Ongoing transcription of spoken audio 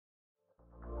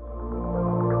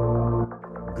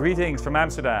Greetings from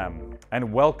Amsterdam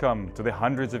and welcome to the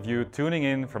hundreds of you tuning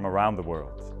in from around the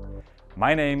world.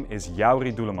 My name is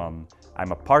Jouri Doeleman.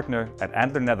 I'm a partner at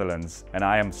Antler Netherlands and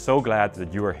I am so glad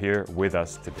that you are here with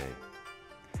us today.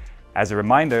 As a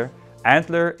reminder,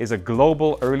 Antler is a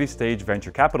global early-stage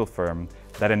venture capital firm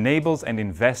that enables and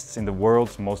invests in the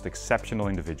world's most exceptional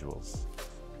individuals.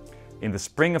 In the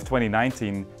spring of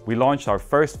 2019, we launched our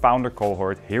first founder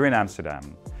cohort here in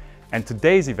Amsterdam. And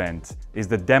today's event is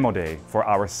the demo day for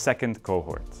our second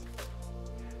cohort.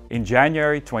 In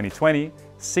January 2020,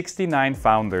 69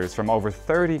 founders from over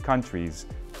 30 countries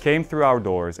came through our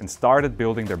doors and started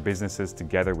building their businesses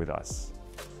together with us.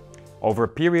 Over a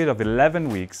period of 11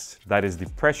 weeks, that is the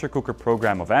pressure cooker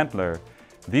program of Antler,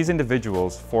 these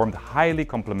individuals formed highly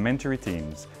complementary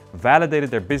teams,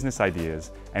 validated their business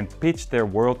ideas, and pitched their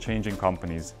world-changing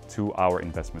companies to our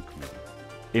investment committee.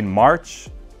 In March,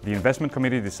 the investment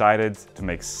committee decided to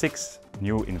make 6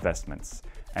 new investments,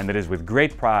 and it is with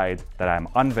great pride that I am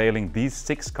unveiling these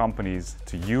 6 companies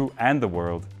to you and the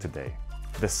world today.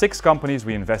 The 6 companies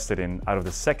we invested in out of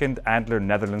the second Antler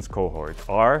Netherlands cohort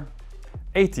are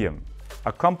Atium,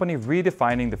 a company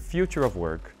redefining the future of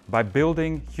work by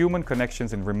building human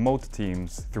connections in remote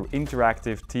teams through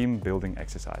interactive team building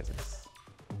exercises.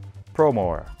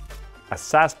 Promore, a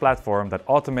Saas platform that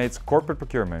automates corporate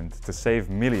procurement to save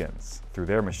millions through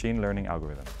their machine learning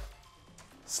algorithm.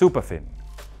 Superfin,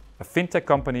 a fintech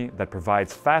company that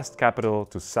provides fast capital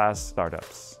to Saas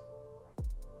startups.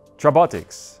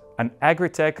 Trabotics, an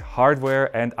agri-tech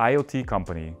hardware and IoT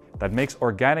company that makes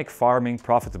organic farming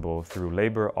profitable through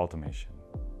labor automation.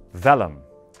 Vellum,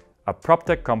 a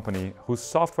proptech company whose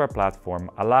software platform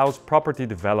allows property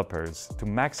developers to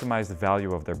maximize the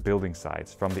value of their building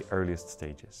sites from the earliest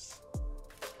stages.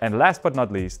 And last but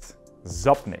not least,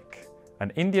 Zopnik,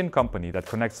 an Indian company that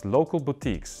connects local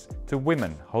boutiques to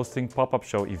women hosting pop-up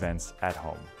show events at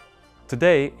home.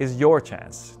 Today is your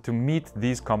chance to meet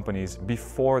these companies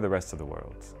before the rest of the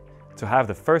world, to have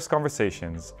the first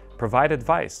conversations, provide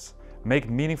advice, make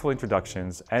meaningful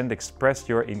introductions, and express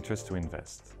your interest to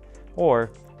invest,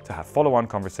 or to have follow-on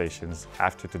conversations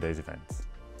after today's event.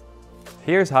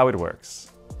 Here's how it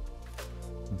works.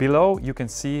 Below, you can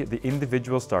see the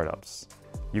individual startups.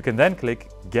 You can then click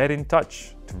Get in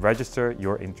Touch to register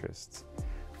your interest.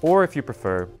 Or if you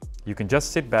prefer, you can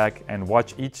just sit back and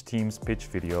watch each team's pitch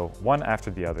video one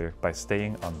after the other by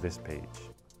staying on this page.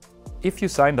 If you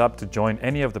signed up to join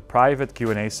any of the private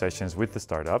Q&A sessions with the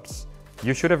startups,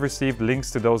 you should have received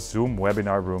links to those Zoom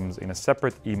webinar rooms in a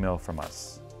separate email from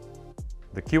us.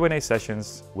 The Q&A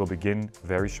sessions will begin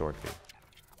very shortly.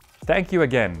 Thank you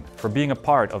again for being a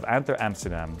part of Antler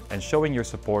Amsterdam and showing your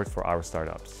support for our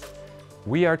startups.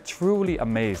 We are truly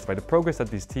amazed by the progress that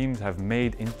these teams have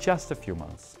made in just a few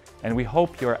months, and we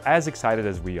hope you are as excited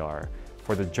as we are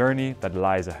for the journey that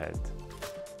lies ahead.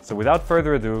 So without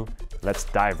further ado, let's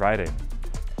dive right in.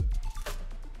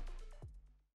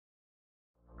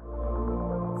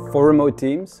 For remote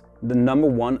teams, the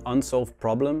 #1 unsolved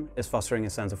problem is fostering a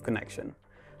sense of connection.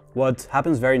 What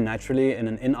happens very naturally in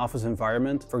an in-office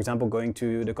environment, for example, going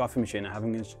to the coffee machine and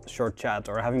having a short chat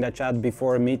or having that chat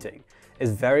before a meeting,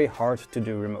 is very hard to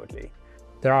do remotely.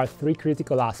 There are 3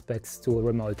 critical aspects to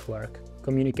remote work: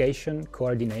 communication,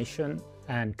 coordination,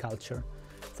 and culture.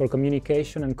 For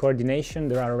communication and coordination,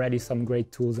 there are already some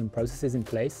great tools and processes in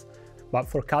place, but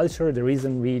for culture, there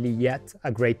isn't really yet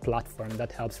a great platform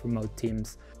that helps remote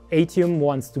teams. Atium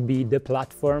wants to be the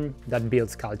platform that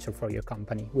builds culture for your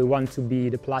company. We want to be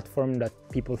the platform that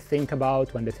people think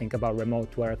about when they think about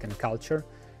remote work and culture,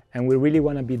 and we really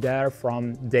want to be there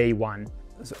from day one.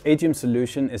 So Atium's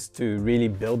solution is to really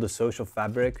build the social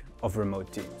fabric of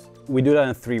remote teams. We do that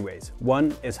in 3 ways.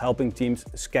 One is helping teams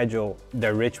schedule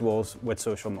their rituals with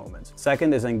social moments.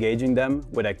 Second is engaging them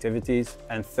with activities.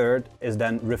 And third is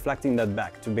then reflecting that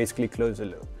back to basically close the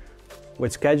loop.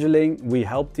 With scheduling, we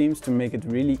help teams to make it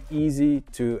really easy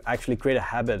to actually create a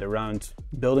habit around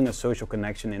building a social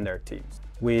connection in their teams.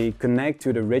 We connect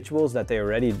to the rituals that they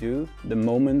already do, the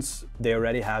moments they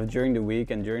already have during the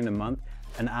week and during the month,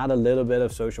 and add a little bit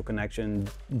of social connection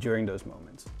during those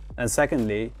moments. And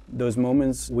secondly, those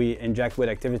moments we inject with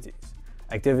activities.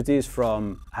 Activities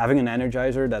from having an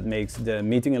energizer that makes the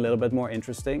meeting a little bit more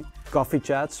interesting, coffee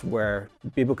chats where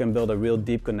people can build a real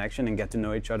deep connection and get to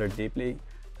know each other deeply,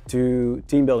 to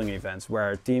team building events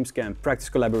where teams can practice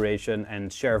collaboration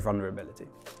and share vulnerability.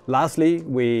 Lastly,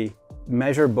 we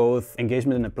measure both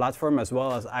engagement in the platform as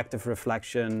well as active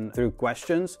reflection through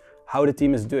questions, how the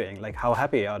team is doing, like how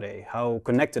happy are they, how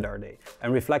connected are they,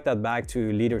 and reflect that back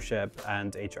to leadership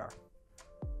and HR.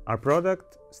 Our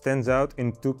product stands out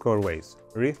in 2 core ways: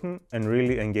 written and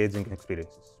really engaging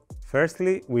experiences.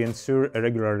 Firstly, we ensure a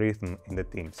regular rhythm in the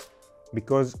teams,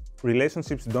 because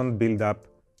relationships don't build up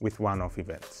with one-off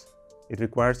events. It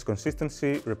requires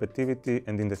consistency, repetitivity,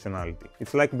 and intentionality.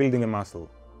 It's like building a muscle.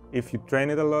 If you train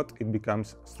it a lot, it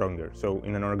becomes stronger. So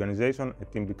in an organization, a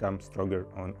team becomes stronger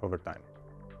over time.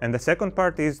 And the second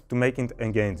part is to make it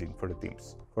engaging for the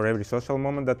teams. For every social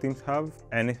moment that teams have,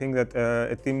 anything that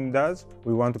a team does,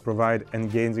 we want to provide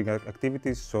engaging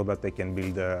activities so that they can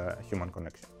build a human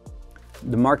connection.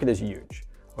 The market is huge.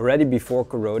 Already before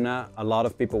Corona, a lot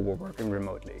of people were working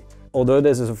remotely. Although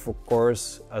this is of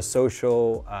course a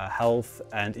social, health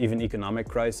and even economic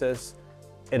crisis,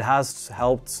 it has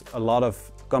helped a lot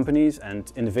of companies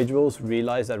and individuals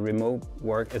realize that remote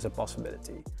work is a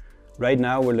possibility. Right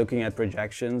now we're looking at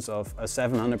projections of a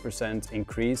 700%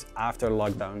 increase after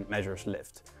lockdown measures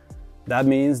lift. That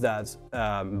means that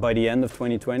by the end of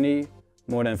 2020,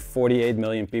 more than 48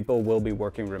 million people will be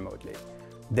working remotely.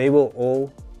 They will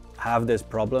all have this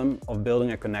problem of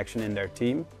building a connection in their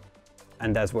team,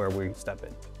 and that's where we step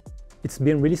in. It's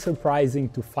been really surprising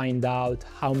to find out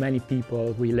how many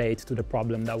people relate to the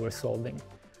problem that we're solving.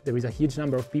 There is a huge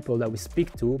number of people that we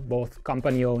speak to, both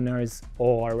company owners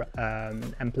or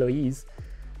employees,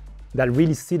 that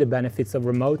really see the benefits of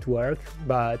remote work,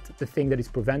 but the thing that is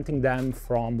preventing them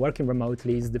from working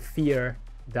remotely is the fear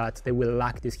that they will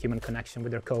lack this human connection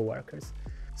with their coworkers.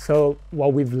 So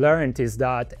what we've learned is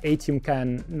that Atium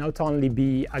can not only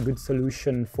be a good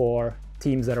solution for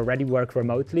teams that already work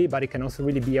remotely, but it can also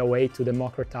really be a way to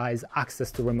democratize access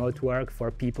to remote work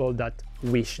for people that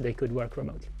wish they could work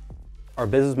remotely. Our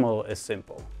business model is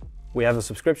simple. We have a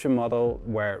subscription model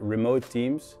where remote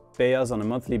teams pay us on a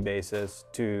monthly basis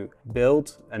to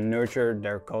build and nurture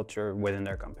their culture within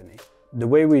their company. The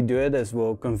way we do it is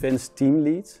we'll convince team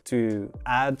leads to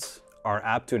add our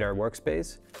app to their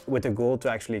workspace with the goal to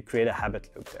actually create a habit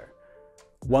loop there.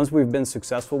 Once we've been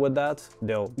successful with that,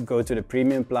 they'll go to the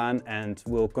premium plan and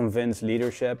we'll convince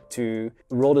leadership to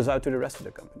roll this out to the rest of the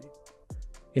company.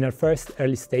 In our first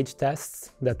early stage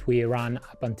tests that we ran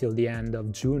up until the end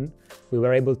of June, we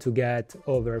were able to get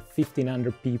over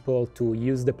 1,500 people to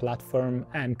use the platform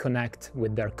and connect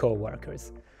with their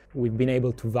co-workers. We've been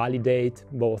able to validate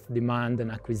both demand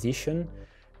and acquisition,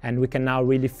 and we can now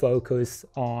really focus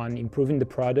on improving the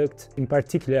product. In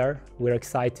particular, we're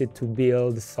excited to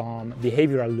build some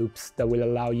behavioral loops that will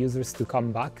allow users to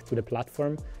come back to the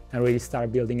platform and really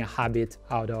start building a habit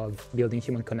out of building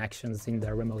human connections in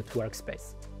their remote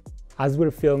workspace. As we're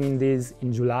filming this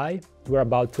in July, we're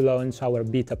about to launch our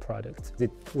beta product.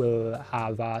 It will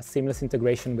have a seamless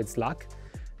integration with Slack,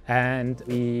 and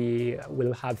we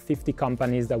will have 50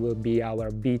 companies that will be our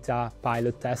beta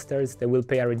pilot testers. They will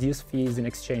pay a reduced fees in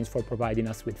exchange for providing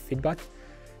us with feedback.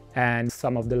 And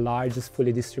some of the largest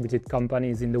fully distributed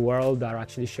companies in the world are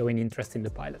actually showing interest in the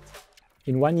pilot.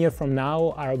 In 1 year from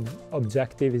now, our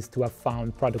objective is to have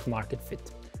found product market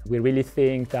fit. We really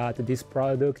think that this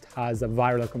product has a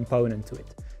viral component to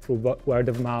it. Through word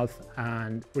of mouth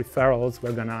and referrals,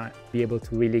 we're gonna be able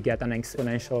to really get an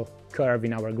exponential curve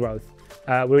in our growth.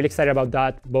 We're really excited about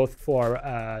that, both for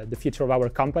the future of our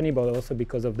company, but also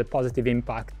because of the positive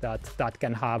impact that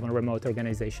can have on remote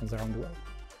organizations around the world.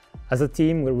 As a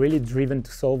team, we're really driven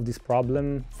to solve this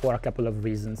problem for a couple of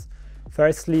reasons.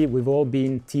 Firstly, we've all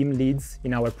been team leads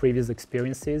in our previous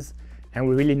experiences, and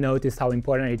we really noticed how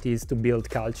important it is to build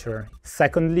culture.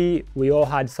 Secondly, we all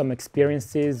had some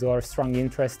experiences or strong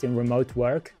interest in remote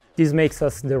work. This makes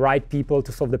us the right people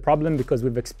to solve the problem because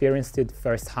we've experienced it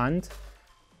firsthand.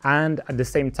 And at the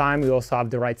same time, we also have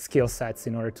the right skill sets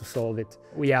in order to solve it.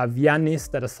 We have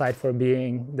Yannis, that aside from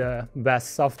being the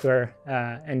best software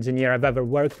engineer I've ever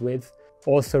worked with,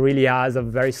 also really has a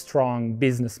very strong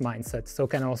business mindset, so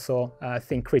can also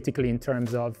think critically in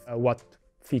terms of what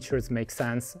features make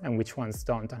sense and which ones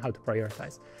don't, and how to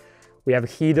prioritize. We have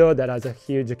Hido, that has a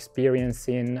huge experience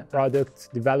in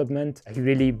product development. He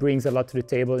really brings a lot to the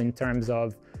table in terms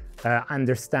of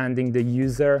understanding the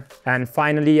user. And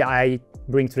finally, I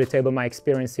bring to the table my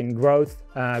experience in growth,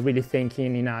 really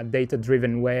thinking in a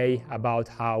data-driven way about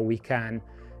how we can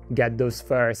get those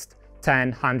first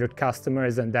 10, 100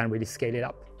 customers and then really scale it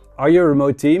up. Are you a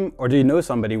remote team, or do you know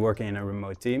somebody working in a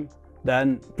remote team?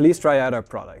 Then please try out our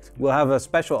product. We'll have a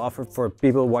special offer for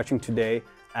people watching today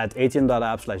at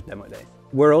atium.app/demo day.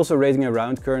 We're also raising a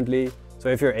round currently, so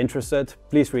if you're interested,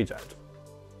 please reach out.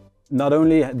 Not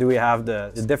only do we have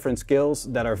the different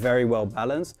skills that are very well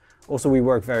balanced, also we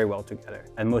work very well together.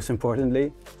 And most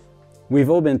importantly,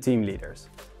 we've all been team leaders,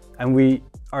 and we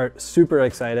are super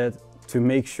excited to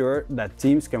make sure that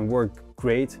teams can work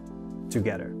great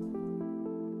together.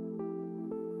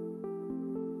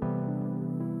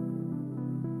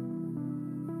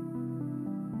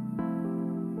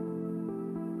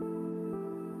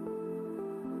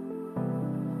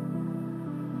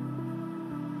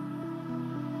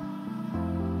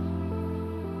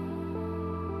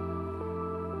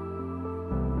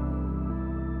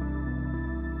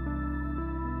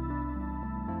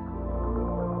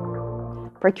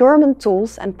 Procurement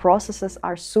tools and processes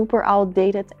are super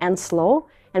outdated and slow,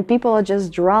 and people are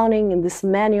just drowning in this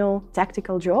manual,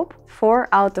 tactical job. 4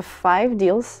 out of 5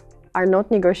 deals are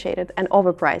not negotiated and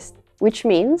overpriced, which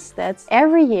means that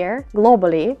every year,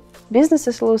 globally,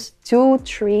 businesses lose $2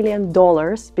 trillion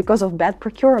because of bad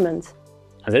procurement.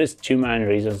 And there is 2 main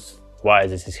reasons why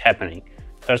this is happening.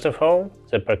 First of all,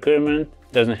 the procurement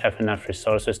doesn't have enough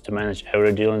resources to manage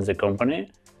every deal in the company.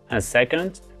 And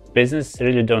second, businesses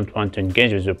really don't want to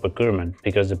engage with the procurement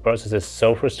because the process is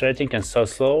so frustrating and so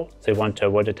slow, they want to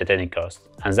avoid it at any cost.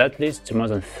 And that leads to more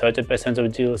than 30%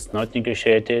 of deals not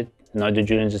negotiated, no due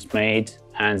diligence made,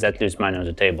 and that leaves money on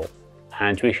the table.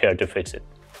 And we're here to fix it.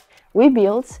 We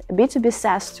built a B2B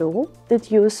SaaS tool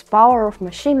that uses power of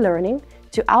machine learning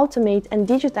to automate and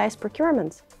digitize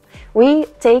procurement. We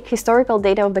take historical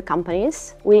data of the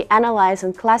companies, we analyze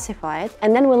and classify it,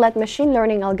 and then we let machine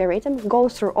learning algorithm go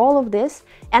through all of this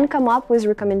and come up with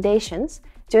recommendations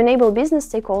to enable business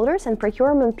stakeholders and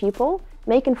procurement people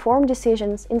make informed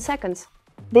decisions in seconds.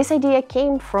 This idea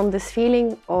came from this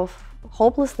feeling of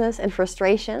hopelessness and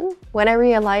frustration when I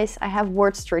realized I have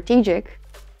word strategic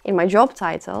in my job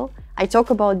title. I talk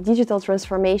about digital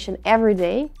transformation every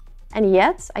day, and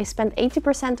yet I spend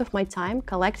 80% of my time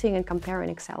collecting and comparing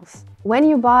Excels. When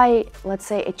you buy, let's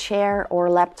say, a chair or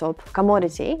laptop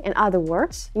commodity, in other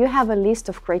words, you have a list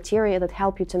of criteria that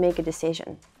help you to make a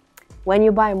decision. When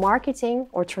you buy marketing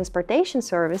or transportation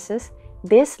services,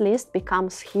 this list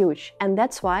becomes huge, and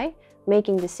that's why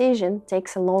making decision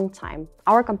takes a long time.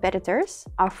 Our competitors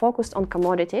are focused on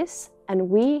commodities, and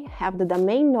we have the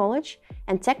domain knowledge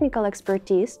and technical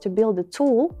expertise to build a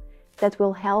tool that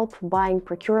will help buying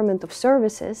procurement of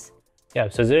services. Yeah,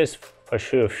 so there is for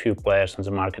sure a few players on the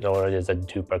market already that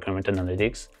do procurement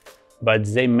analytics, but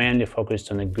they mainly focused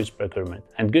on the goods procurement.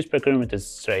 And goods procurement is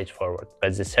straightforward,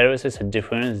 but the services are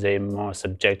different, they're more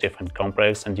subjective and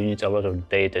complex, and you need a lot of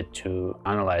data to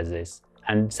analyze this.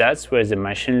 And that's where the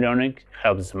machine learning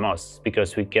helps the most,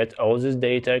 because we get all this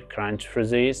data, crunch through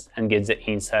this, and get the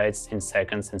insights in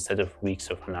seconds instead of weeks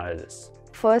of analysis.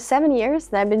 For 7 years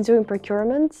that I've been doing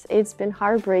procurement, it's been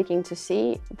heartbreaking to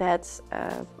see that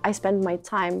I spend my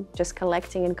time just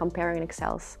collecting and comparing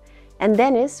Excels. And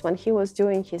Dennis, when he was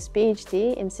doing his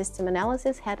PhD in system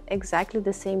analysis, had exactly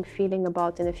the same feeling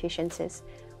about inefficiencies.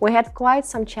 We had quite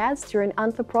some chats during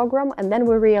Antler program, and then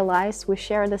we realized we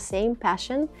share the same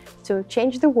passion to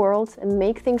change the world and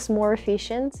make things more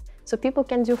efficient so people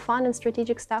can do fun and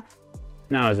strategic stuff.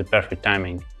 Now is the perfect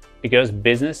timing, because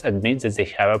business admits that they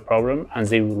have a problem and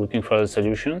they're looking for the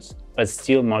solutions, but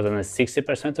still more than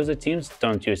 60% of the teams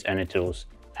don't use any tools.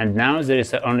 And now there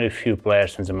is only a few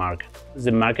players in the market.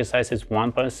 The market size is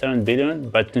 1.7 billion,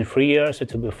 but in 3 years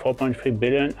it will be 4.3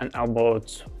 billion, and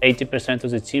about 80%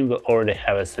 of the team will already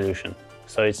have a solution.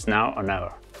 So it's now or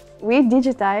never. We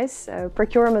digitize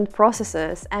procurement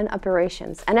processes and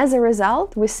operations, and as a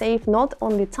result, we save not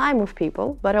only time of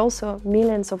people, but also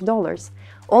millions of dollars.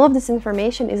 All of this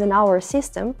information is in our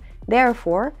system,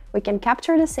 therefore, we can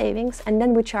capture the savings and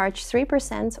then we charge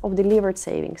 3% of delivered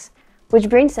savings, which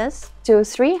brings us to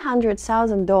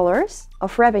 $300,000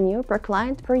 of revenue per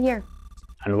client per year.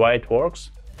 And why it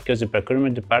works? Because the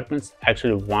procurement departments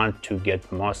actually want to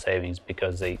get more savings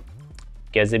because they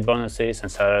get the bonuses and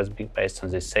salaries based on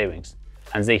these savings.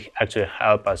 And they actually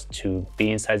help us to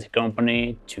be inside the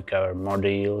company, to cover more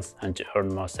deals and to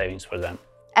earn more savings for them.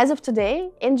 As of today,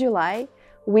 in July,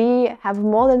 we have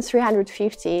more than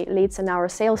 350 leads in our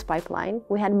sales pipeline.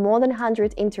 We had more than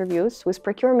 100 interviews with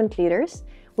procurement leaders.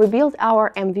 We built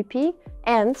our MVP,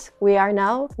 and we are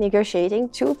now negotiating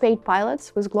 2 paid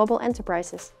pilots with global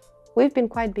enterprises. We've been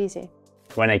quite busy.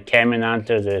 When I came in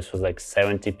Antler, there was like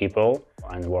 70 people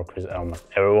and worked with almost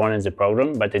everyone in the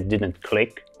program, but it didn't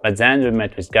click. But then we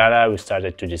met with Gara, we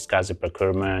started to discuss the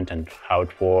procurement and how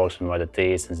it works and what it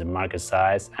is and the market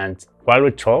size. And while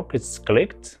we talked, it's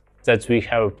clicked that we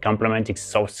have complementing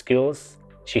soft skills.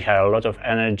 She had a lot of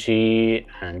energy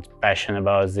and passion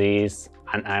about this.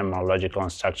 And I'm more logical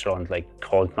and structural and like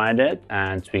code-minded.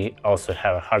 And we also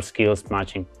have hard skills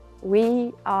matching.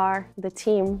 We are the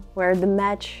team where the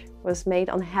match was made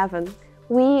on heaven.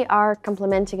 We are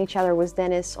complementing each other with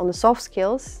Dennis on the soft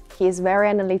skills. He is very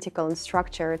analytical and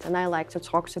structured, and I like to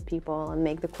talk to people and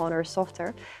make the corners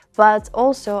softer. But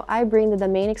also, I bring the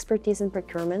domain expertise in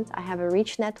procurement. I have a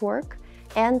rich network,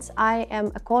 and I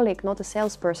am a colleague, not a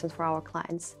salesperson for our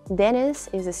clients. Dennis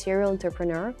is a serial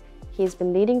entrepreneur. He's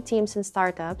been leading teams in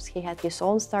startups. He had his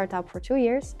own startup for 2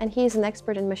 years, and he is an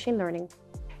expert in machine learning.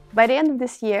 By the end of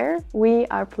this year, we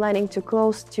are planning to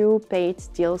close 2 paid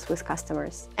deals with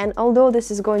customers. And although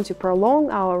this is going to prolong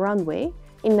our runway,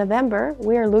 In November,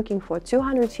 we are looking for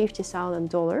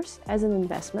 $250,000 as an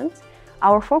investment.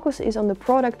 Our focus is on the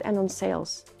product and on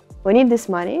sales. We need this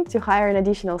money to hire an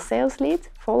additional sales lead,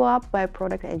 followed up by a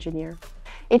product engineer.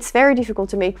 It's very difficult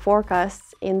to make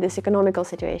forecasts in this economical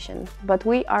situation, but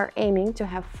we are aiming to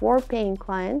have 4 paying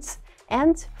clients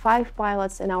and 5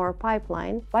 pilots in our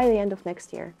pipeline by the end of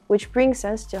next year, which brings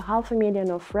us to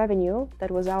 $500,000 of revenue. That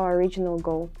was our original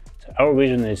goal. So our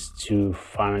vision is to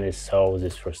finally solve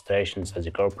these frustrations as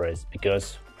a corporate,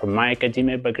 because from my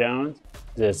academia background,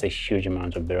 there's a huge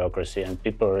amount of bureaucracy and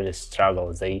people really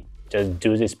struggle. They just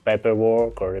do this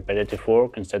paperwork or repetitive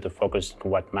work instead of focusing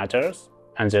on what matters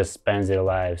and just spend their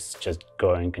lives just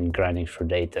going and grinding for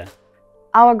data.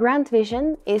 Our grand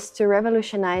vision is to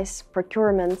revolutionize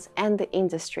procurement and the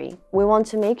industry. We want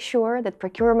to make sure that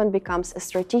procurement becomes a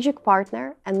strategic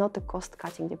partner and not a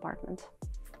cost-cutting department.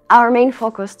 Our main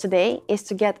focus today is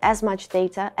to get as much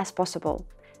data as possible.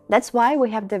 That's why we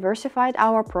have diversified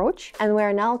our approach and we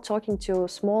are now talking to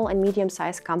small and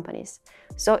medium-sized companies.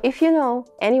 So if you know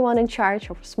anyone in charge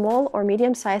of a small or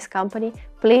medium-sized company,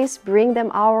 please bring them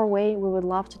our way. We would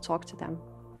love to talk to them.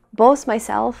 Both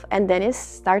myself and Dennis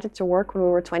started to work when we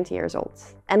were 20 years old.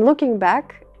 And looking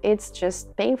back, it's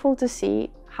just painful to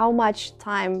see how much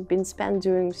time been spent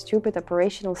doing stupid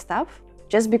operational stuff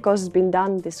just because it's been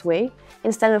done this way,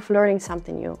 instead of learning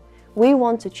something new. We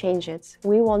want to change it.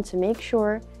 We want to make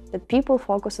sure that people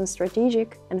focus on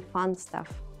strategic and fun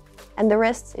stuff. And the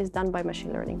rest is done by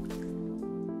machine learning.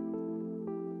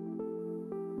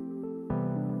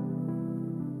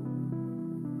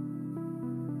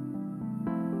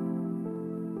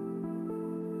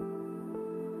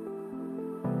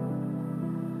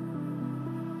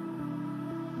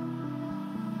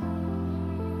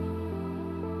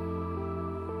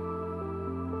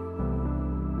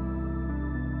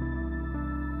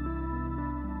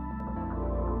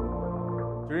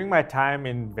 During my time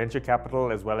in venture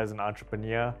capital as well as an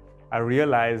entrepreneur, I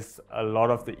realized a lot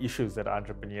of the issues that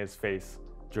entrepreneurs face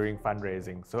during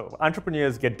fundraising. So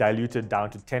entrepreneurs get diluted down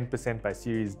to 10% by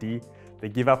Series D. They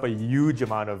give up a huge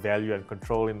amount of value and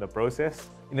control in the process.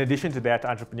 In addition to that,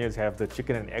 entrepreneurs have the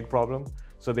chicken and egg problem.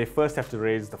 So they first have to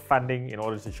raise the funding in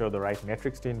order to show the right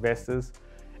metrics to investors.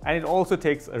 And it also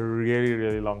takes a really,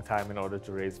 really long time in order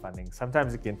to raise funding.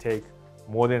 Sometimes it can take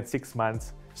more than 6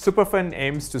 months. Superfund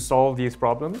aims to solve these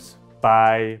problems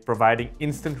by providing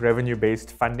instant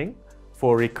revenue-based funding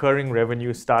for recurring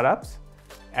revenue startups.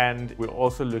 And we're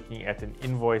also looking at an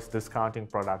invoice discounting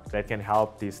product that can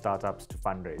help these startups to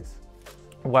fundraise.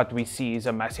 What we see is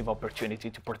a massive opportunity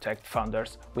to protect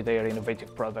founders with their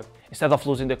innovative product. Instead of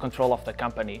losing the control of the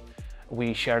company,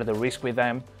 we share the risk with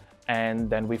them and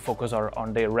then we focus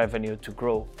on their revenue to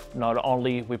grow. Not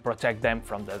only we protect them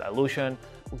from the dilution,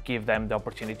 we give them the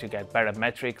opportunity to get better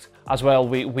metrics. As well,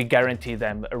 we guarantee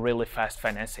them a really fast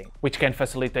financing, which can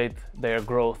facilitate their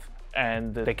growth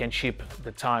and they can ship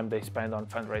the time they spend on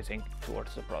fundraising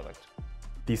towards the product.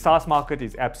 The Saas market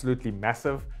is absolutely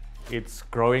massive. It's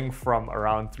growing from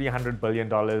around $300 billion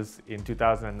in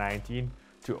 2019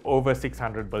 to over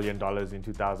 $600 billion in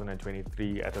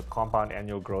 2023 at a compound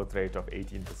annual growth rate of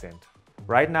 18%.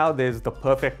 Right now, there's the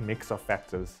perfect mix of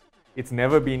factors. It's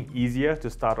never been easier to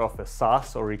start off a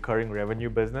SaaS or recurring revenue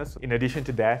business. In addition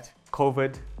to that,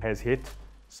 COVID has hit.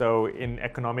 So in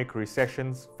economic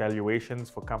recessions, valuations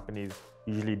for companies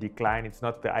usually decline. It's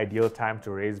not the ideal time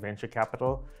to raise venture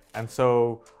capital. And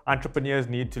so entrepreneurs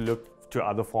need to look to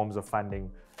other forms of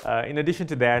funding. In addition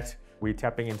to that, we're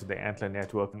tapping into the Antler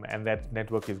network, and that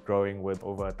network is growing with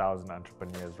over 1,000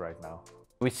 entrepreneurs right now.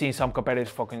 We see some competitors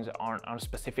focusing on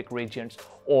specific regions,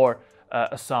 or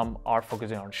some are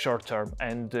focusing on short term,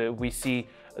 and we see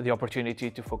the opportunity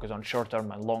to focus on short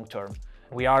term and long term.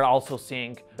 We are also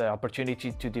seeing the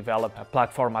opportunity to develop a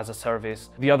platform as a service.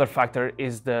 The other factor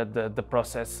is the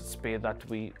process speed that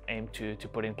we aim to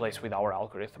put in place with our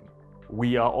algorithm.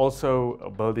 We are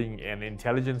also building an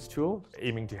intelligence tool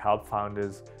aiming to help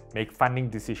founders make funding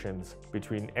decisions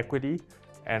between equity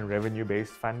and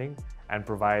revenue-based funding and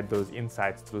provide those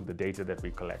insights through the data that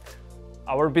we collect.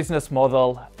 Our business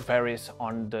model varies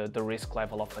on the risk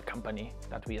level of the company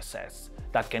that we assess.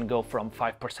 That can go from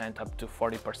 5% up to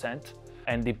 40%.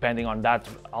 And depending on that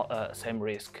same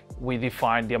risk, we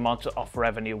define the amount of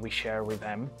revenue we share with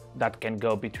them. That can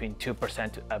go between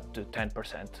 2% up to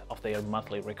 10% of their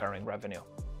monthly recurring revenue.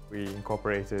 We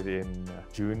incorporated in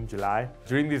June, July.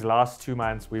 During these last 2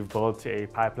 months, we've built a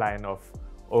pipeline of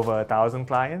over 1,000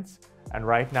 clients. And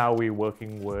right now we're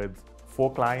working with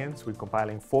 4 clients. We're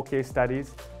compiling 4 case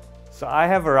studies. So I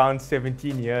have around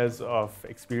 17 years of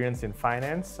experience in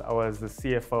finance. I was the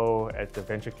CFO at the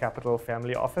venture capital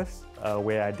family office,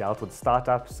 where I dealt with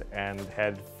startups and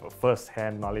had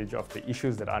first-hand knowledge of the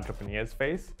issues that entrepreneurs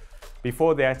face.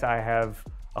 Before that, I have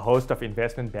a host of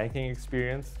investment banking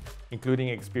experience, including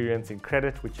experience in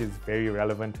credit, which is very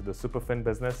relevant to the Superfin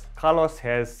business. Carlos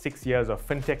has 6 years of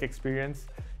fintech experience.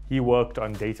 He worked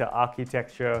on data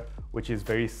architecture, which is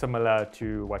very similar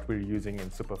to what we're using in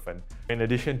Superfin. In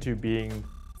addition to being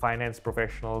finance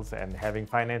professionals and having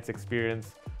finance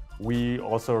experience, we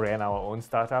also ran our own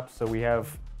startups. So we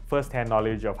have first-hand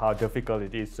knowledge of how difficult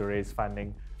it is to raise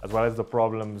funding, as well as the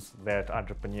problems that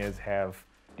entrepreneurs have.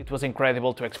 It was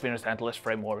incredible to experience Antler's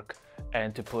framework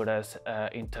and to put us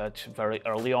in touch very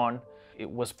early on. It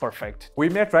was perfect. We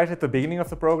met right at the beginning of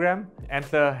the program.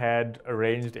 Antler had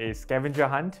arranged a scavenger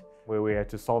hunt where we had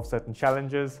to solve certain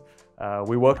challenges.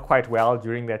 We worked quite well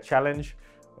during that challenge.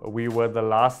 We were the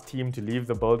last team to leave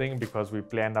the building because we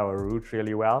planned our route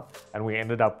really well, and we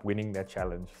ended up winning that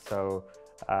challenge. So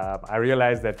I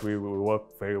realized that we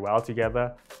worked very well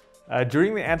together.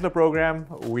 During the Antler program,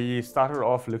 we started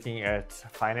off looking at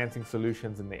financing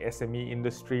solutions in the SME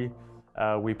industry.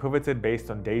 We pivoted based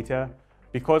on data.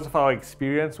 Because of our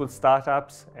experience with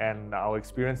startups and our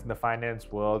experience in the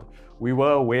finance world, we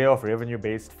were aware of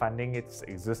revenue-based funding. It's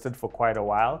existed for quite a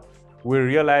while. We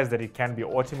realized that it can be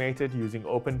automated using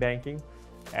open banking.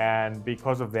 And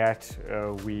because of that,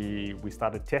 we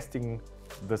started testing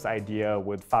this idea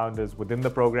with founders within the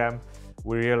program.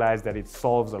 We realized that it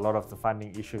solves a lot of the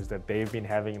funding issues that they've been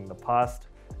having in the past.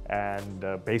 And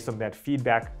based on that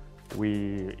feedback,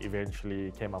 we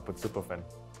eventually came up with Superfin.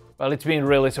 Well, it's been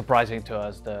really surprising to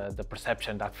us, the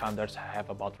perception that founders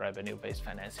have about revenue-based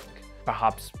financing.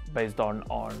 Perhaps based on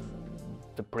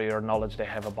the prior knowledge they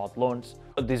have about loans.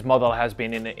 This model has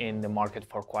been in the market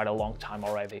for quite a long time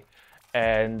already,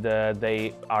 and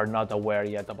they are not aware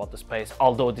yet about the space,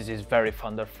 although this is very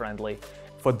funder-friendly.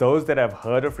 For those that have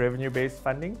heard of revenue-based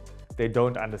funding, they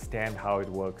don't understand how it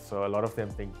works. So a lot of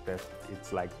them think that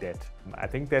it's like debt. I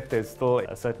think that there's still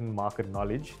a certain market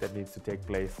knowledge that needs to take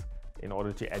place in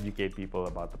order to educate people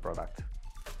about the product.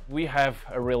 We have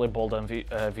a really bold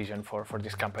vision for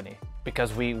this company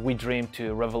because we dream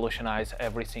to revolutionize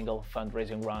every single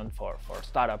fundraising round for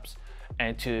startups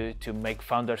and to make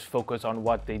founders focus on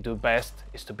what they do best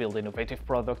is to build innovative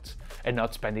products and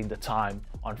not spending the time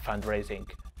on fundraising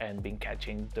and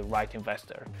catching the right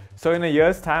investor. So in a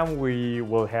year's time, we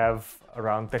will have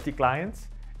around 30 clients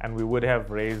and we would have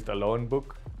raised a loan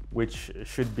book which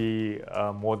should be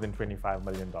more than $25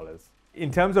 million.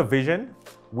 In terms of vision,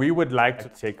 we would like to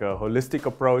take a holistic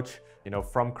approach,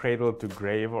 from cradle to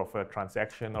grave of a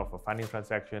transaction, of a funding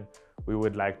transaction. We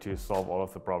would like to solve all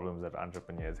of the problems that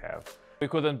entrepreneurs have. We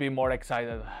couldn't be more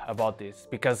excited about this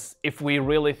because if we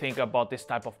really think about this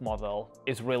type of model,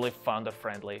 it's really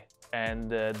founder-friendly. And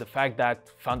the fact that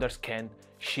founders can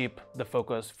shift the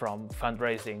focus from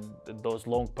fundraising, those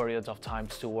long periods of time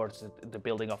towards the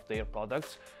building of their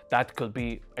products, that could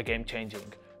be a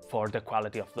game-changing for the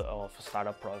quality of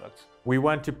startup products. We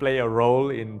want to play a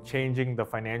role in changing the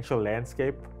financial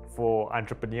landscape for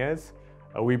entrepreneurs.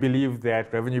 We believe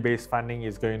that revenue-based funding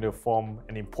is going to form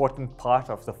an important part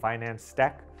of the finance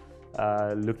stack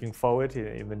looking forward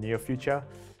in the near future.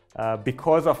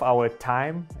 Because of our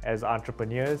time as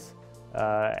entrepreneurs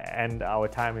and our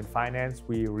time in finance,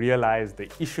 we realize the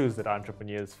issues that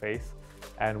entrepreneurs face,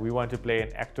 and we want to play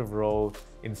an active role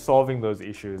in solving those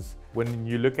issues. When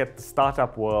you look at the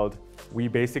startup world, we're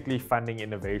basically funding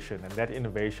innovation, and that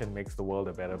innovation makes the world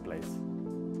a better place.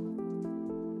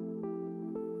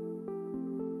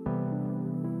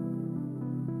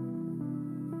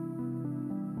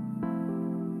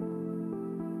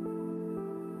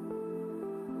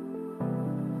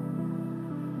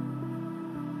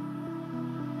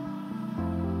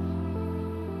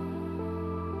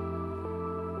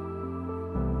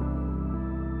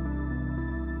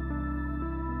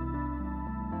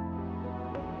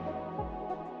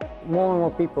 More and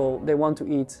more people, they want to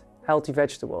eat healthy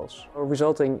vegetables,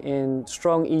 resulting in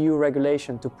strong EU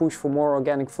regulation to push for more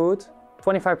organic food.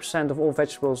 25% of all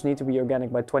vegetables need to be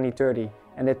organic by 2030,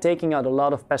 and they're taking out a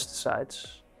lot of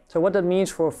pesticides. So what that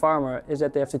means for a farmer is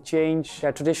that they have to change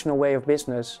their traditional way of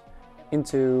business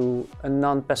into a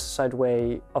non-pesticide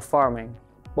way of farming.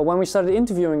 But when we started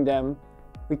interviewing them,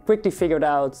 we quickly figured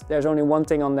out there's only one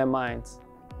thing on their mind.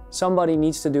 Somebody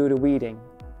needs to do the weeding.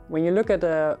 When you look at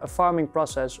a farming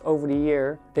process over the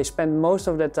year, they spend most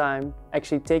of their time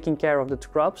actually taking care of the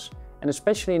crops, and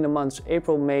especially in the months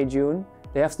April, May, June,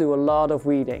 they have to do a lot of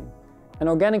weeding. And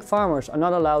organic farmers are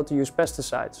not allowed to use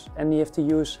pesticides, and they have to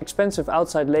use expensive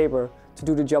outside labor to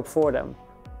do the job for them.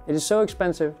 It is so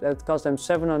expensive that it costs them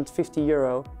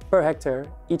 €750 per hectare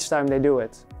each time they do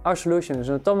it. Our solution is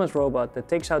an autonomous robot that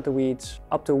takes out the weeds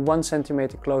up to 1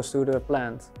 centimeter close to the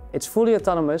plant. It's fully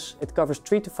autonomous, it covers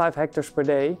 3 to 5 hectares per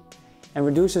day and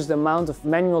reduces the amount of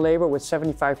manual labor with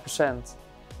 75%.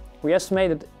 We estimate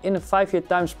that in a 5-year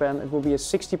time span it will be a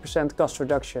 60% cost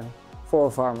reduction for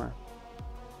a farmer.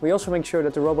 We also make sure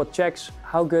that the robot checks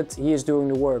how good he is doing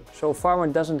the work, so a farmer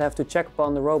doesn't have to check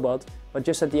upon the robot, but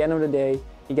just at the end of the day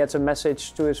he gets a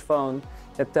message to his phone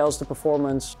that tells the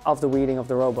performance of the weeding of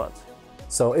the robot.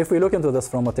 So if we look into this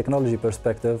from a technology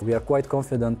perspective, we are quite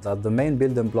confident that the main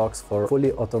building blocks for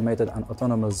fully automated and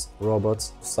autonomous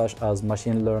robots, such as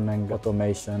machine learning,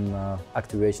 automation,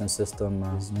 activation system,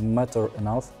 is mature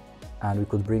enough. And we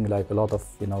could bring like a lot of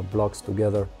blocks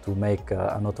together to make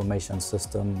an automation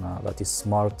system that is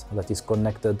smart, that is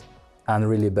connected, and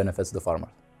really benefits the farmer.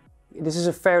 This is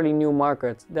a fairly new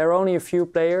market. There are only a few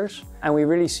players, and we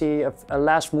really see a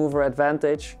last mover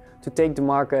advantage to take the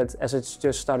market as it's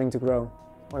just starting to grow.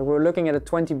 We're looking at a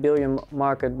 20 billion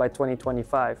market by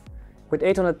 2025. With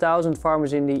 800,000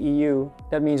 farmers in the EU,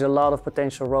 that means a lot of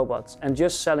potential robots, and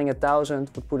just selling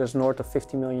 1,000 would put us north of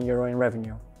 €50 million in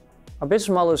revenue. Our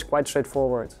business model is quite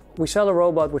straightforward. We sell a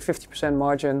robot with 50%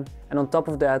 margin, and on top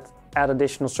of that, add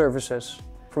additional services.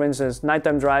 For instance,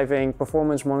 nighttime driving,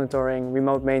 performance monitoring,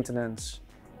 remote maintenance.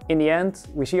 In the end,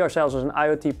 we see ourselves as an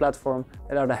IoT platform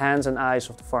that are the hands and eyes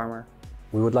of the farmer.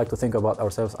 We would like to think about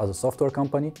ourselves as a software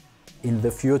company. In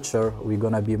the future, we're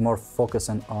going to be more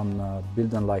focusing on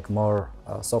building like more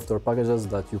software packages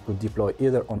that you could deploy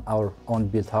either on our own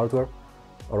built hardware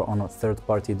or on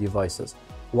third-party devices.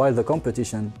 While the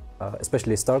competition,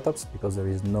 especially startups, because there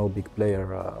is no big player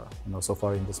so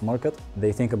far in this market,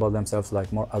 they think about themselves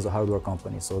like more as a hardware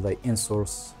company. So they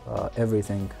insource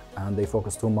everything and they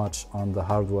focus too much on the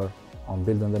hardware, on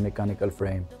building the mechanical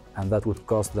frame. And that would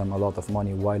cost them a lot of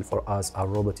money, while for us, our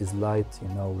robot is light,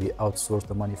 we outsource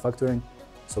the manufacturing,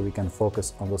 so we can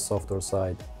focus on the software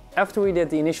side. After we did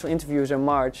the initial interviews in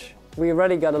March, we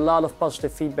already got a lot of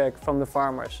positive feedback from the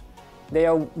farmers. They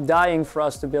are dying for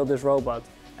us to build this robot,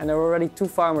 and there were already 2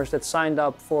 farmers that signed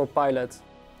up for a pilot.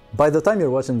 By the time you're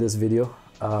watching this video,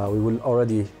 we will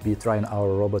already be trying our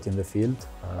robot in the field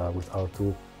with our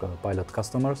 2 pilot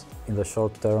customers. In the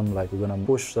short term, we're going to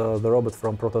push the robot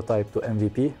from prototype to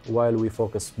MVP while we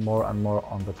focus more and more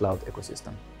on the cloud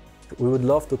ecosystem. We would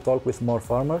love to talk with more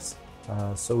farmers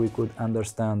so we could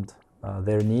understand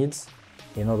their needs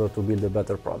in order to build a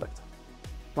better product.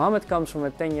 Mohammed comes from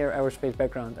a 10-year aerospace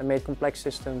background and made complex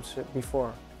systems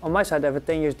before. On my side, I have a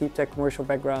 10 years deep tech commercial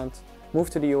background,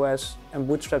 moved to the US and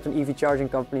bootstrapped an EV charging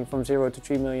company from 0 to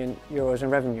 €3 million in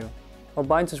revenue. What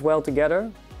binds us well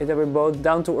together is that we're both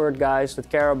down-to-earth guys that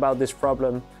care about this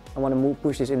problem and want to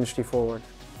push this industry forward.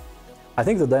 I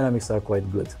think the dynamics are quite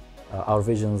good. Our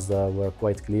visions were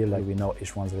quite clear, we know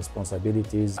each one's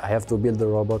responsibilities. I have to build the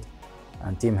robot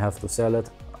and team have to sell it.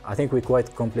 I think we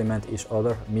quite complement each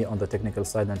other, me on the technical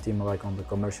side and team on the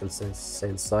commercial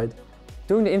sales side.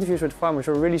 Doing the interviews with farmers,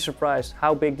 we're really surprised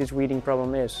how big this weeding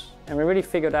problem is. And we really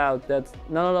figured out that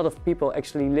not a lot of people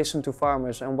actually listen to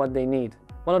farmers and what they need.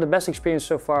 One of the best experiences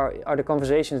so far are the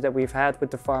conversations that we've had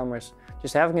with the farmers,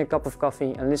 just having a cup of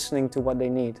coffee and listening to what they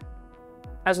need.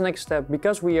 As a next step,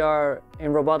 because we are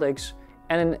in robotics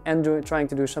and trying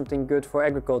to do something good for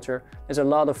agriculture, there's a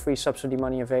lot of free subsidy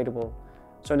money available.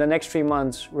 So in the next 3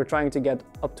 months, we're trying to get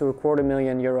up to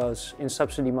 €250,000 in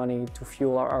subsidy money to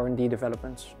fuel our R&D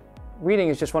developments. Weeding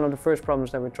is just one of the first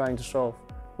problems that we're trying to solve.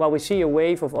 While we see a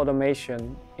wave of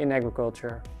automation in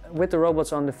agriculture, with the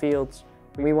robots on the field,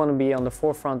 we want to be on the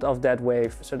forefront of that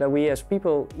wave so that we as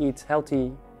people eat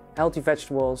healthy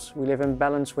vegetables, we live in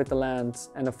balance with the land,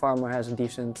 and the farmer has a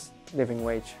decent living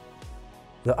wage.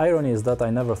 The irony is that I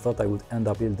never thought I would end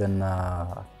up building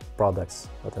products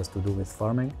that has to do with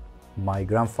farming. My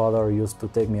grandfather used to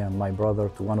take me and my brother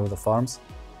to one of the farms.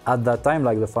 At that time,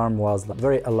 the farm was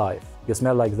very alive. You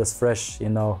smell this fresh,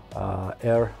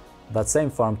 air. That same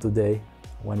farm today,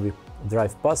 when we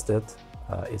drive past it,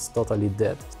 it's totally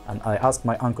dead. And I asked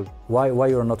my uncle, why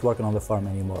you're not working on the farm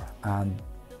anymore? And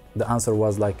the answer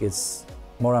was it's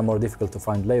more and more difficult to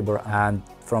find labor. And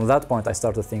from that point, I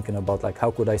started thinking about how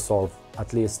could I solve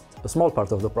at least a small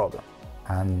part of the problem?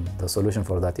 And the solution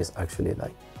for that is actually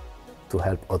to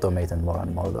help automate more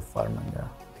and more the farming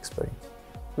experience.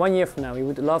 1 year from now, we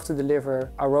would love to deliver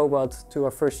our robot to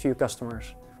our first few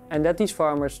customers. And that these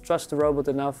farmers trust the robot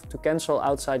enough to cancel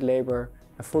outside labor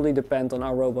and fully depend on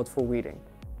our robot for weeding.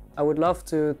 I would love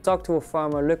to talk to a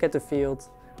farmer, look at the field,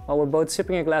 while we're both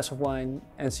sipping a glass of wine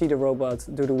and see the robot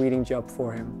do the weeding job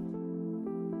for him.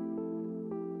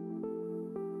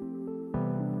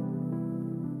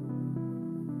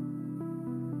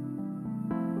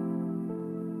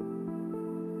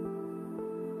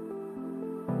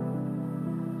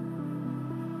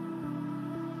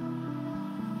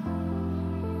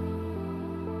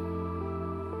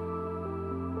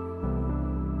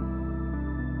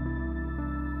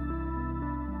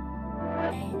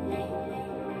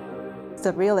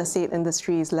 The real estate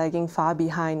industry is lagging far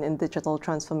behind in digital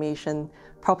transformation.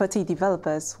 Property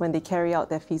developers, when they carry out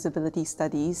their feasibility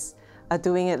studies, are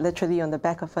doing it literally on the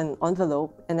back of an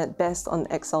envelope and at best on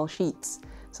Excel sheets.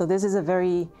 So this is a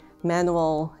very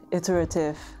manual,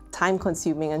 iterative,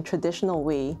 time-consuming and traditional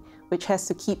way which has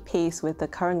to keep pace with the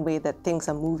current way that things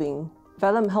are moving.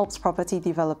 Vellum helps property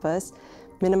developers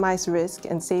minimize risk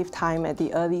and save time at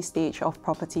the early stage of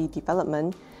property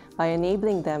development by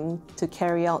enabling them to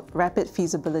carry out rapid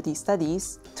feasibility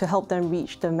studies to help them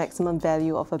reach the maximum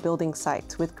value of a building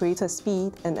site with greater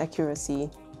speed and accuracy.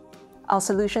 Our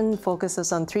solution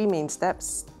focuses on three main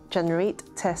steps: generate,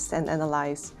 test, and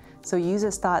analyze. So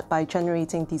users start by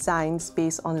generating designs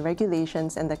based on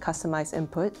regulations and the customized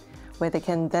input, where they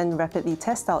can then rapidly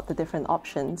test out the different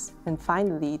options. And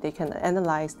finally, they can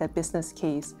analyze their business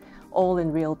case, all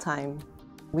in real time.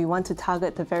 We want to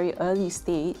target the very early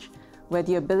stage where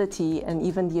the ability and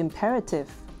even the imperative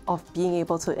of being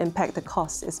able to impact the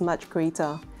cost is much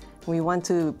greater. We want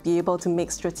to be able to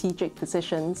make strategic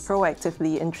decisions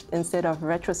proactively instead of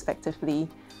retrospectively,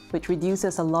 which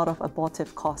reduces a lot of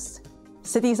abortive costs.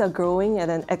 Cities are growing at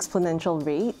an exponential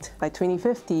rate. By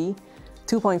 2050,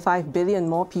 2.5 billion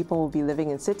more people will be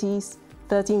living in cities,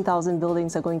 13,000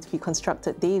 buildings are going to be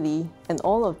constructed daily, and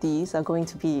all of these are going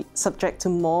to be subject to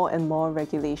more and more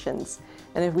regulations.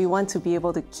 And if we want to be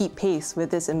able to keep pace with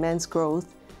this immense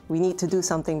growth, we need to do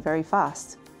something very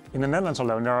fast. In the Netherlands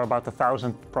alone, there are about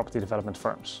 1,000 property development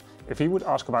firms. If we would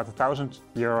ask about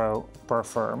 €1,000 per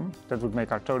firm, that would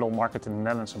make our total market in the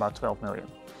Netherlands about 12 million.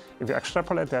 If you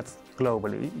extrapolate that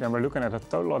globally, then we're looking at a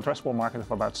total addressable market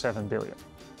of about 7 billion.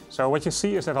 So what you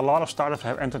see is that a lot of startups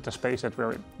have entered the space that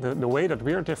we're in. The way that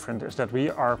we're different is that we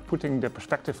are putting the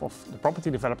perspective of the property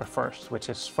developer first, which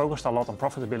is focused a lot on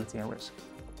profitability and risk.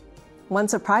 One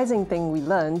surprising thing we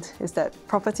learned is that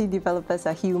property developers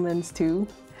are humans too.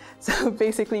 So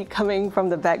basically, coming from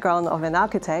the background of an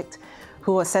architect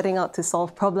who was setting out to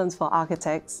solve problems for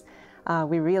architects,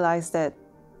 we realized that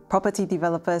property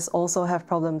developers also have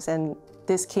problems, and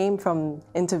this came from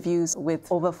interviews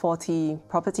with over 40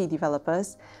 property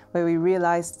developers, where we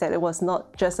realized that it was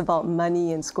not just about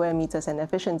money and square meters and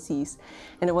efficiencies,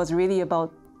 and it was really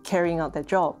about carrying out their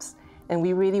jobs. And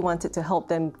we really wanted to help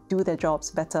them do their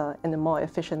jobs better in a more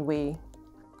efficient way.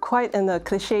 Quite in a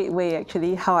cliched way,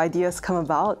 actually, how ideas come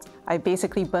about. I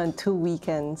basically burned 2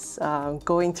 weekends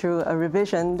going through a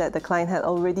revision that the client had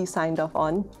already signed off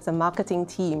on. The marketing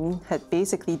team had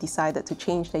basically decided to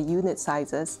change their unit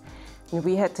sizes, and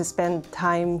we had to spend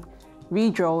time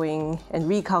redrawing and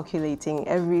recalculating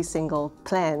every single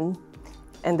plan.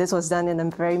 And this was done in a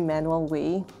very manual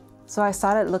way. So I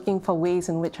started looking for ways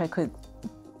in which I could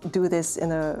do this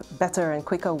in a better and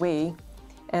quicker way.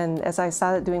 And as I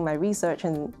started doing my research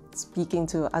and speaking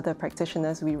to other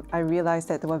practitioners, I realized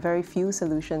that there were very few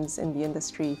solutions in the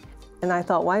industry. And I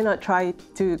thought, why not try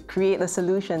to create a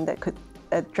solution that could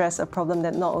address a problem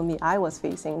that not only I was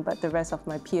facing, but the rest of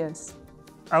my peers.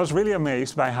 I was really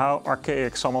amazed by how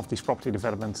archaic some of these property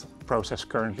development processes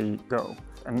currently go.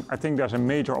 And I think there's a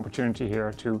major opportunity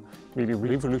here to really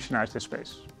revolutionize this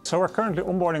space. So we're currently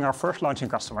onboarding our first launching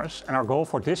customers, and our goal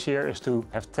for this year is to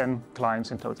have 10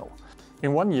 clients in total.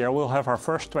 In 1 year, we'll have our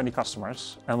first 20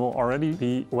 customers, and we'll already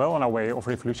be well on our way of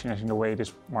revolutionizing the way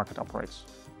this market operates.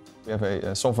 We have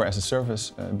a software as a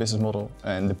service business model,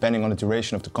 and depending on the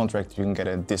duration of the contract, you can get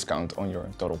a discount on your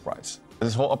total price.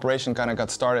 This whole operation kind of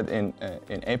got started in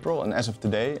April, and as of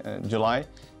today, July,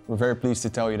 we're very pleased to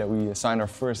tell you that we signed our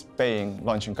first paying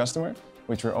launching customer,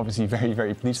 which we're obviously very,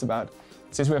 very pleased about.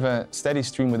 Since we have a steady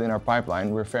stream within our pipeline,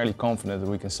 we're fairly confident that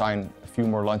we can sign a few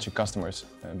more launching customers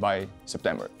by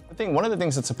September. I think one of the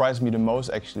things that surprised me the most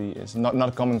actually is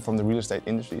not coming from the real estate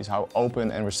industry, is how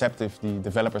open and receptive the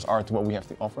developers are to what we have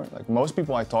to offer. Like most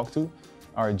people I talk to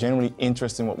are genuinely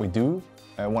interested in what we do,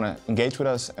 want to engage with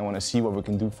us and want to see what we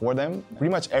can do for them.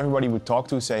 Pretty much everybody we talk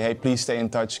to say, hey, please stay in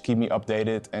touch, keep me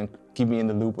updated and keep me in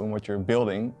the loop on what you're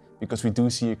building, because we do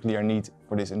see a clear need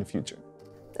for this in the future.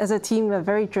 As a team, we're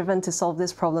very driven to solve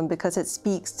this problem because it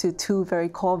speaks to two very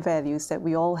core values that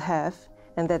we all have,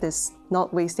 and that is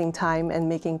not wasting time and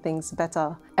making things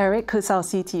better. Eric, who's our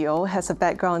CTO, has a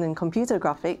background in computer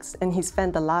graphics, and he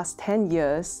spent the last 10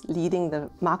 years leading the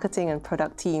marketing and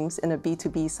product teams in a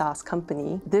B2B Saas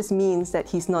company. This means that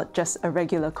he's not just a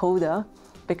regular coder,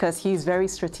 because he's very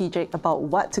strategic about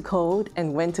what to code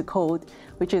and when to code,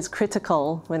 which is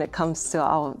critical when it comes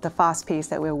to the fast pace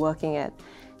that we're working at.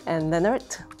 And Leonard,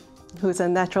 who's a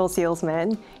natural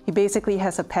salesman, he basically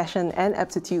has a passion and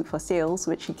aptitude for sales,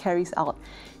 which he carries out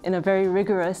in a very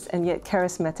rigorous and yet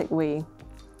charismatic way.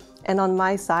 And on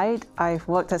my side, I've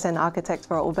worked as an architect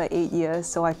for over 8 years,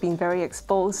 so I've been very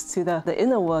exposed to the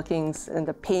inner workings and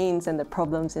the pains and the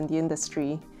problems in the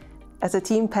industry. As a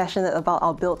team passionate about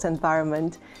our built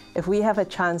environment, if we have a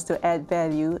chance to add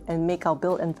value and make our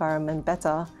built environment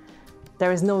better,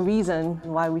 there is no reason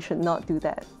why we should not do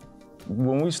that.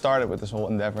 When we started with this whole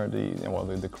endeavor,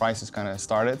 the crisis kind of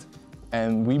started,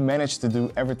 and we managed to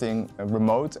do everything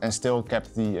remote and still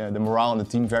kept the morale in the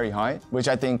team very high, which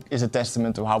I think is a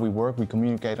testament to how we work. We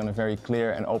communicate on a very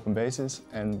clear and open basis,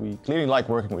 and we clearly like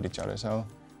working with each other. So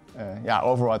yeah,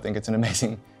 overall I think it's an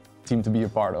amazing team to be a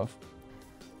part of.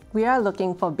 We are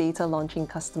looking for beta launching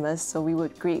customers, so we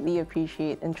would greatly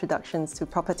appreciate introductions to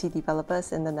property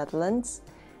developers in the Netherlands.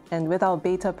 And with our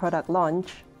beta product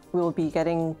launch, we will be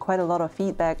getting quite a lot of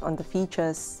feedback on the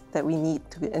features that we need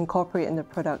to incorporate in the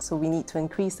product, so we need to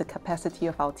increase the capacity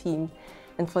of our team.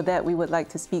 And for that, we would like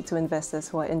to speak to investors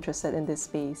who are interested in this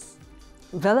space.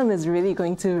 Vellum is really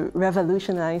going to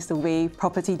revolutionize the way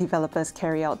property developers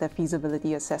carry out their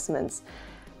feasibility assessments.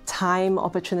 Time,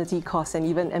 opportunity cost, and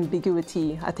even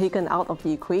ambiguity are taken out of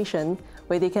the equation,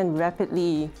 where they can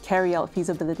rapidly carry out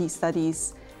feasibility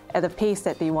studies at a pace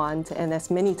that they want and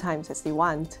as many times as they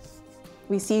want.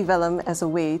 We see Vellum as a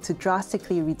way to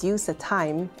drastically reduce the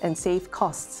time and save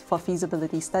costs for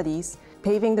feasibility studies,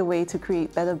 paving the way to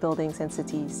create better buildings and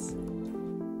cities.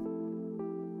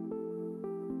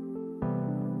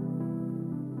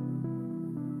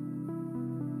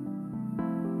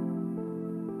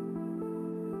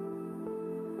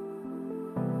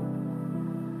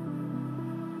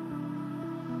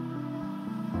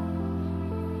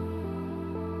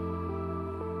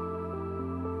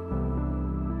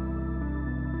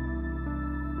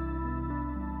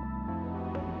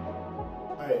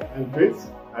 Hi, I'm Chris.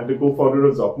 I'm the co-founder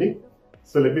of Zopnik.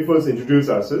 So let me first introduce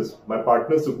ourselves. My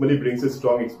partner Sukmani brings a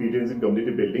strong experience in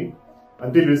community building.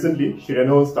 Until recently, she ran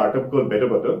her own startup called Better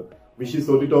Butter, which she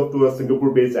sold it off to a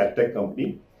Singapore-based ad tech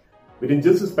company. Within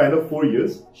just a span of 4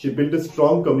 years, she built a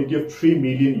strong community of 3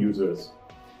 million users.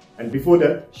 And before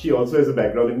that, she also has a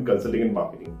background in consulting and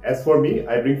marketing. As for me,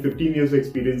 I bring 15 years of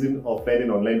experience in offline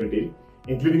and online retail,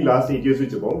 including last 8 years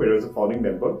with Jabong, where I was a founding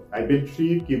member. I built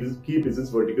 3 key business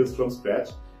verticals from scratch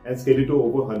and scaled it to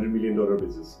over $100 million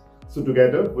business. So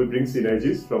together, we bring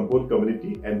synergies from both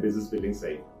community and business building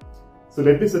side. So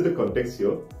let me set the context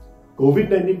here.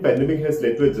 COVID-19 pandemic has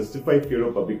led to a justified fear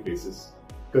of public places.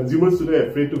 Consumers today are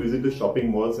afraid to visit the shopping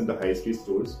malls and the high street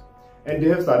stores, and they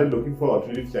have started looking for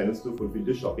alternative channels to fulfill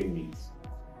their shopping needs.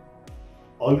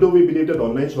 Although we believe that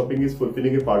online shopping is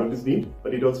fulfilling a part of this need,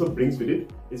 but it also brings with it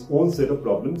its own set of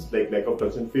problems like lack of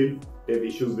touch and feel, they have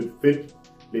issues with fit,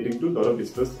 leading to a lot of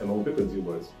distrust among the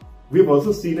consumers. We have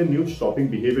also seen a new shopping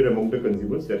behavior among the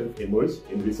consumers that have emerged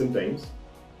in recent times.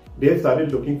 They have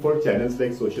started looking for channels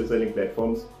like social selling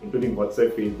platforms, including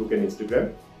WhatsApp, Facebook, and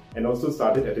Instagram, and also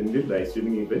started attending live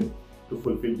streaming events to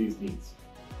fulfill these needs.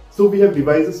 So we have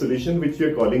devised a solution which we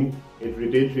are calling it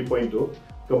Retail 3.0,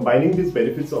 combining these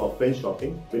benefits of offline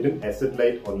shopping with an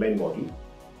asset-light online model.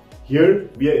 Here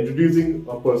we are introducing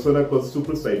a persona called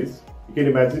Super Stylist. You can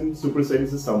imagine Super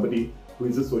Stylist is somebody who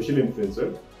is a social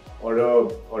influencer or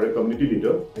a community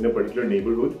leader in a particular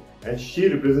neighborhood, and she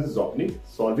represents Zopnik,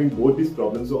 solving both these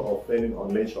problems of offline and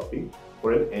online shopping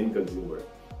for an end consumer.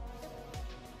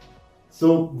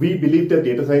 So we believe that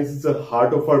data science is the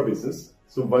heart of our business.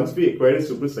 So once we acquire a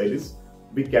super stylist,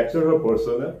 we capture her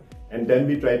persona and then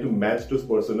we try to match those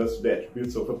personas to the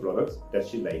attributes of her products that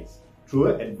she likes through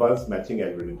an advanced matching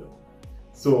algorithm.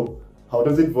 So how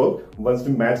does it work? Once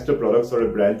we match the products or a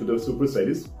brand to the super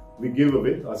stylist, we give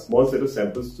away a small set of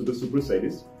samples to the super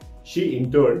stylist. She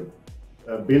in turn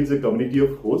builds a community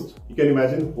of hosts. You can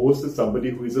imagine host is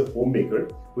somebody who is a homemaker,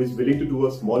 who is willing to do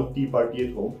a small tea party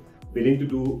at home, willing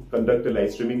to conduct a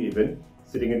live streaming event,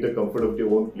 sitting in the comfort of their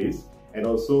own place, and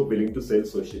also willing to sell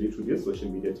socially through their social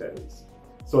media channels.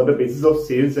 So on the basis of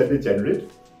sales that they generate,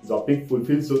 Zopnik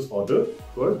fulfills those orders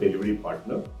to our delivery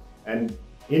partner, and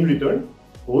in return,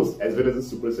 host as well as the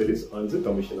super stylist earns a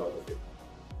commission out of it.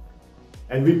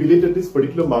 And we believe that this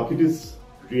particular market is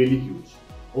really huge.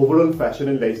 Overall fashion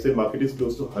and lifestyle market is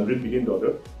close to $100 billion.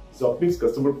 Zopnik's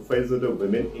customer profiles are the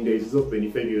women in the ages of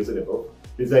 25 years and above,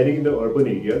 residing in the urban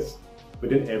areas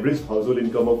with an average household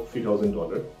income of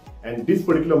 $3,000. And this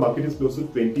particular market is close to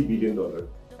 $20 billion.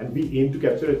 And we aim to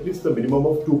capture at least a minimum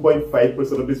of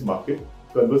 2.5% of this market,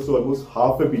 converts to almost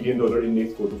 $500 million in the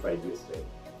next 4 to 5 years time.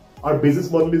 Our business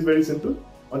model is very simple.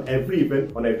 On every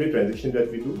event, on every transaction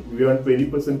that we do, we earn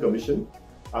 20% commission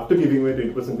after giving away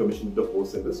 20% commission to the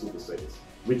host and the super stylist,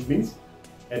 which means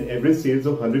an average sales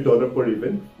of $100 per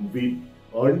event, we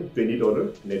earn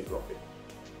 $20 net profit.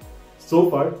 So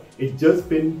far, it's just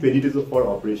been 20 days of our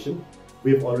operation.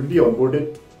 We have already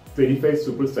onboarded 25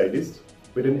 super stylists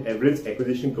with an average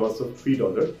acquisition cost of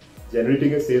 $3,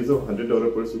 generating a sales of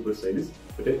 $100 per super stylist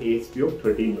with an ASP of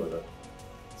 $13.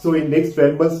 So in next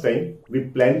 12 months time, we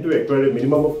plan to acquire a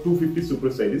minimum of 250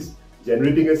 super stylists,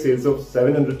 generating a sales of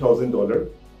 $700,000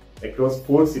 across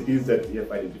 4 cities that we have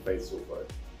identified so far.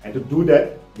 And to do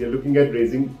that, we are looking at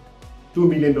raising $2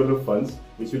 million funds,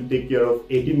 which will take care of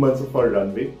 18 months of our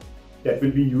runway that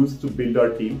will be used to build our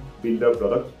team, build our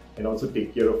product, and also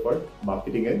take care of our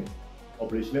marketing and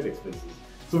operational expenses.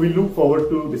 So we look forward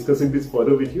to discussing this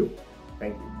further with you.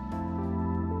 Thank you.